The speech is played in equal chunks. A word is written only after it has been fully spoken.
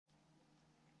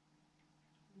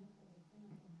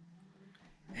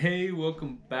Hey,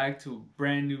 welcome back to a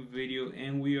brand new video,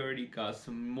 and we already got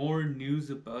some more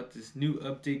news about this new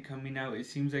update coming out. It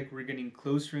seems like we're getting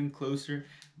closer and closer,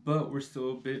 but we're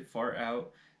still a bit far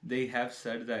out. They have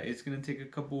said that it's going to take a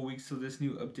couple of weeks till this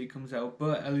new update comes out,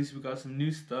 but at least we got some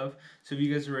new stuff. So if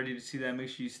you guys are ready to see that, make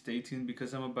sure you stay tuned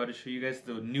because I'm about to show you guys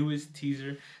the newest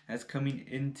teaser that's coming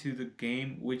into the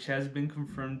game, which has been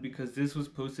confirmed because this was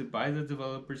posted by the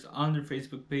developers on their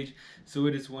Facebook page, so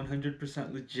it is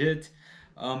 100% legit.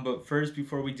 But first,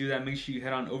 before we do that, make sure you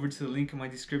head on over to the link in my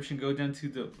description. Go down to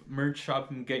the merch shop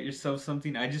and get yourself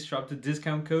something. I just dropped a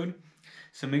discount code,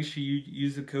 so make sure you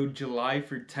use the code JULY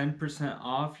for 10%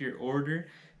 off your order.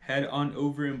 Head on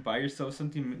over and buy yourself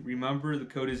something. Remember, the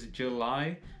code is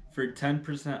JULY for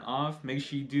 10% off. Make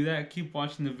sure you do that. Keep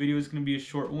watching the video. It's going to be a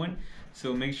short one,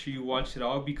 so make sure you watch it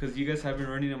all because you guys have been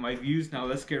running on my views. Now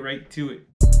let's get right to it.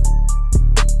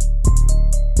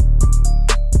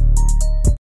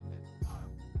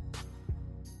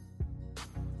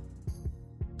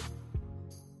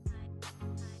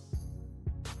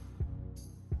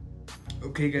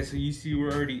 Okay guys, so you see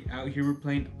we're already out here, we're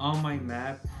playing on my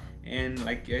map, and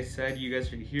like I said, you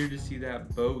guys are here to see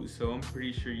that boat, so I'm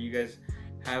pretty sure you guys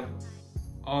have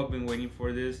all been waiting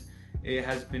for this. It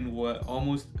has been what,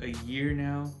 almost a year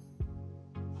now?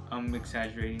 I'm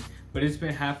exaggerating, but it's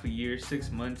been half a year,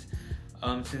 6 months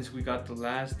since we got the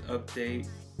last update.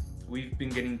 We've been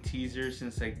getting teasers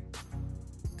since like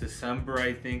December,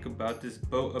 I think, about this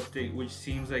boat update, which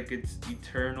seems like it's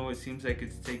eternal. It seems like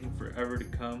it's taking forever to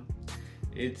come.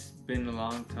 It's been a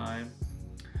long time.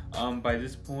 By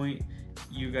this point,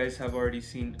 you guys have already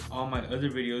seen all my other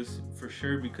videos for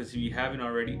sure, because if you haven't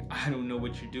already, I don't know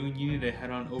what you're doing. You need to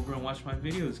head on over and watch my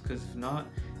videos, because if not,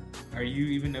 are you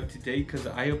even up to date? Because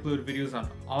I upload videos on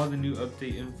all the new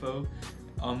update info.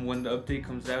 When the update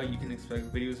comes out, you can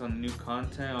expect videos on the new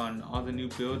content, on all the new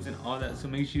builds and all that, so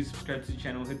make sure you subscribe to the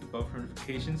channel, hit the bell for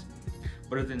notifications.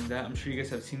 But other than that, I'm sure you guys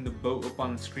have seen the boat up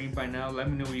on the screen by now. Let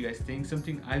me know what you guys think.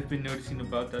 Something I've been noticing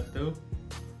about that though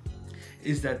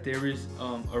is that there is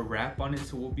a wrap on it,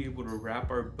 so we'll be able to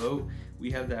wrap our boat.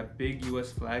 We have that big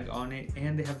US flag on it,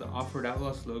 and they have the Offroad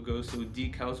Outlaws logo, so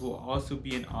decals will also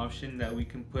be an option that we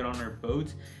can put on our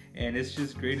boats. And it's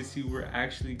just great to see we're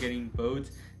actually getting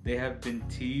boats. They have been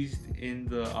teased in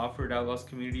the Offroad Outlaws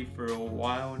community for a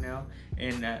while now,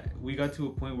 and we got to a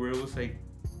point where it was like,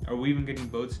 are we even getting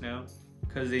boats now?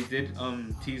 Because they did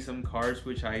tease some cars,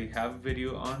 which I have a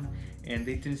video on, and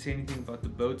they didn't say anything about the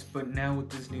boats. But now with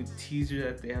this new teaser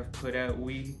that they have put out,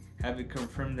 we have it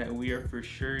confirmed that we are for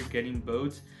sure getting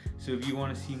boats. So if you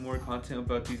want to see more content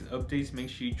about these updates, make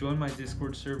sure you join my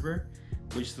Discord server,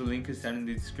 which the link is down in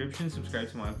the description. Subscribe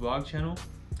to my vlog channel.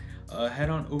 Head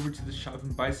on over to the shop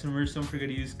and buy some merch. Don't forget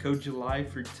to use code JULY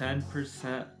for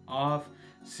 10% off.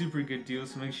 Super good deal,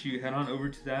 so make sure you head on over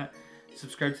to that.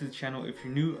 Subscribe to the channel if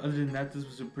you're new. Other than that, this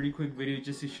was a pretty quick video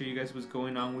just to show you guys what's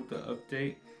going on with the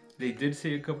update. They did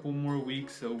say a couple more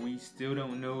weeks, so we still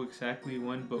don't know exactly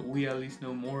when, but we at least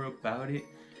know more about it.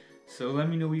 So let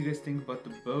me know what you guys think about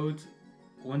the boat.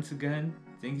 Once again,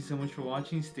 thank you so much for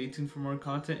watching. Stay tuned for more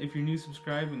content. If you're new,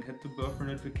 subscribe and hit the bell for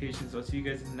notifications. I'll see you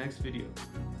guys in the next video.